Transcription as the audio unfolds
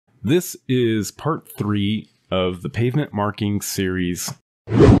This is part 3 of the pavement marking series.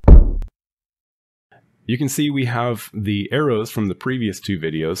 You can see we have the arrows from the previous 2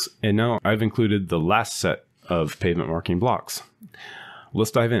 videos, and now I've included the last set of pavement marking blocks. Let's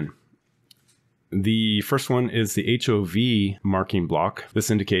dive in. The first one is the HOV marking block. This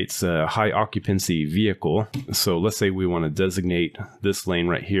indicates a high occupancy vehicle. So let's say we want to designate this lane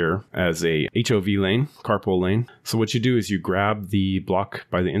right here as a HOV lane, carpool lane. So what you do is you grab the block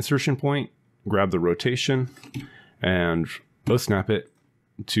by the insertion point, grab the rotation, and snap it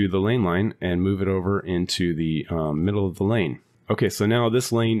to the lane line and move it over into the middle of the lane. Okay, so now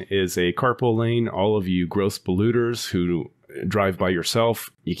this lane is a carpool lane. All of you gross polluters who drive by yourself,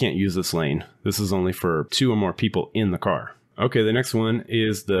 you can't use this lane. This is only for 2 or more people in the car. Okay, the next one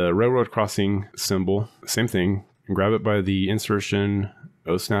is the railroad crossing symbol. Same thing. Grab it by the insertion,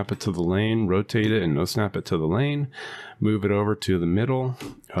 snap it to the lane, rotate it and snap it to the lane, move it over to the middle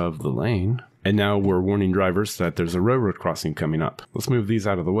of the lane. And now we're warning drivers that there's a railroad crossing coming up. Let's move these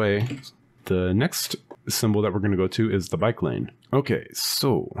out of the way. The next symbol that we're going to go to is the bike lane. Okay,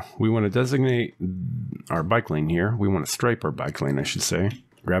 so we want to designate our bike lane here. We want to stripe our bike lane, I should say.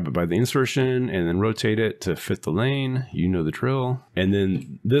 Grab it by the insertion and then rotate it to fit the lane. You know the drill. And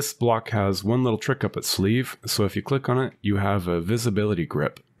then this block has one little trick up its sleeve. So if you click on it, you have a visibility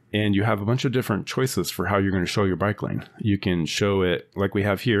grip. And you have a bunch of different choices for how you're going to show your bike lane. You can show it like we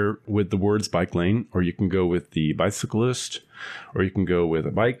have here with the words bike lane, or you can go with the bicyclist, or you can go with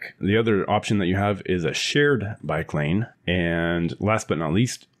a bike. The other option that you have is a shared bike lane. And last but not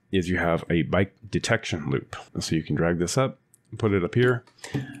least is you have a bike detection loop. So you can drag this up, put it up here,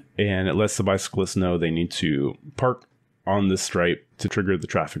 and it lets the bicyclist know they need to park on this stripe to trigger the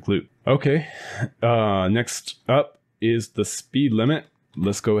traffic loop. Okay, next up is the speed limit.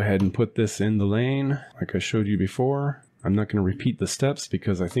 Let's go ahead and put this in the lane like I showed you before. I'm not going to repeat the steps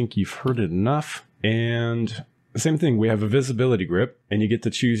because I think you've heard it enough. And the same thing, we have a visibility grip and you get to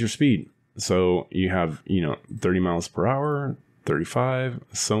choose your speed. So you have, 30 miles per hour, 35,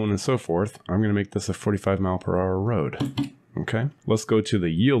 so on and so forth. I'm going to make this a 45 mile per hour road. Okay, let's go to the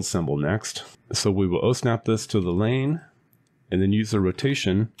yield symbol next. So we will snap this to the lane and then use the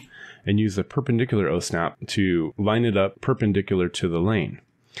rotation and use a perpendicular snap to line it up perpendicular to the lane.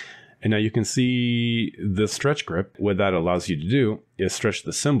 And now you can see the stretch grip. What that allows you to do is stretch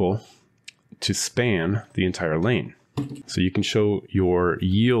the symbol to span the entire lane. So you can show your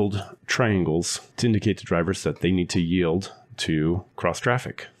yield triangles to indicate to drivers that they need to yield to cross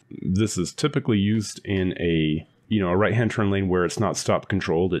traffic. This is typically used in a right-hand turn lane where it's not stop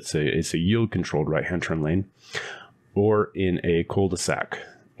controlled. It's a yield controlled right-hand turn lane, or in a cul-de-sac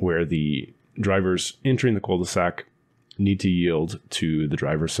where the drivers entering the cul-de-sac need to yield to the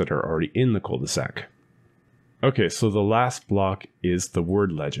drivers that are already in the cul-de-sac. Okay, so the last block is the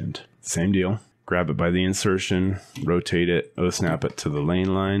word legend. Same deal. Grab it by the insertion, rotate it, snap it to the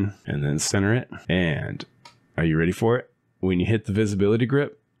lane line, and then center it. And are you ready for it? When you hit the visibility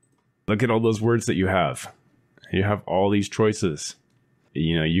grip, look at all those words that you have. You have all these choices.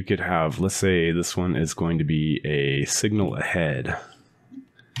 You could have, let's say this one is going to be a signal ahead.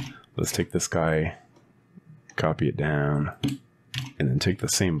 Let's take this guy, copy it down, and then take the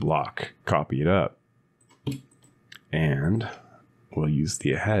same block, copy it up, and we'll use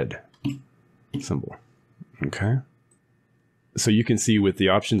the ahead symbol. Okay. So you can see with the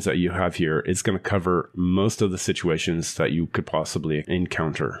options that you have here, it's going to cover most of the situations that you could possibly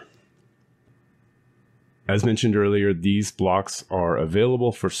encounter. As mentioned earlier, these blocks are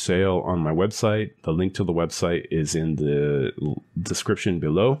available for sale on my website. The link to the website is in the description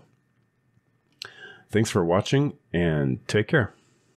below. Thanks for watching and take care.